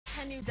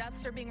10 new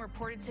deaths are being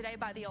reported today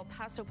by the El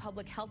Paso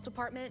Public Health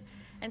Department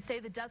and say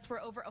the deaths were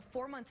over a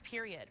 4-month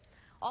period.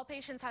 All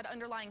patients had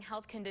underlying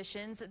health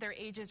conditions, their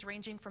ages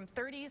ranging from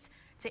 30s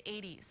to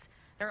 80s.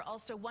 There are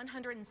also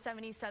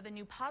 177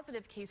 new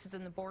positive cases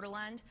in the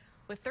borderland,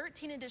 with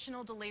 13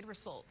 additional delayed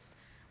results.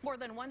 More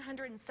than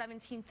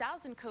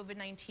 117,000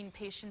 COVID-19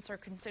 patients are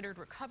considered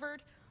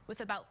recovered,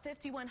 with about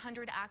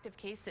 5,100 active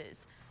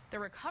cases. The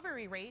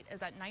recovery rate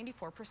is at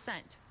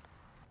 94%.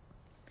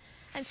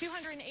 And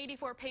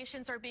 284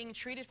 patients are being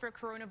treated for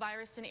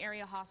coronavirus in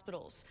area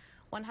hospitals.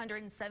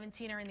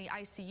 117 are in the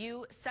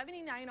ICU,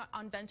 79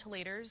 on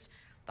ventilators.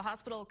 The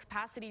hospital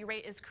capacity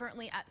rate is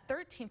currently at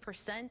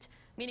 13%,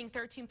 meaning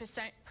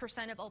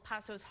 13% of El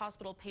Paso's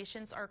hospital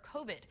patients are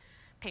COVID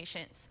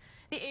patients.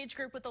 The age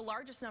group with the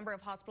largest number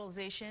of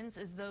hospitalizations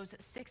is those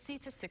 60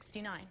 to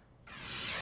 69.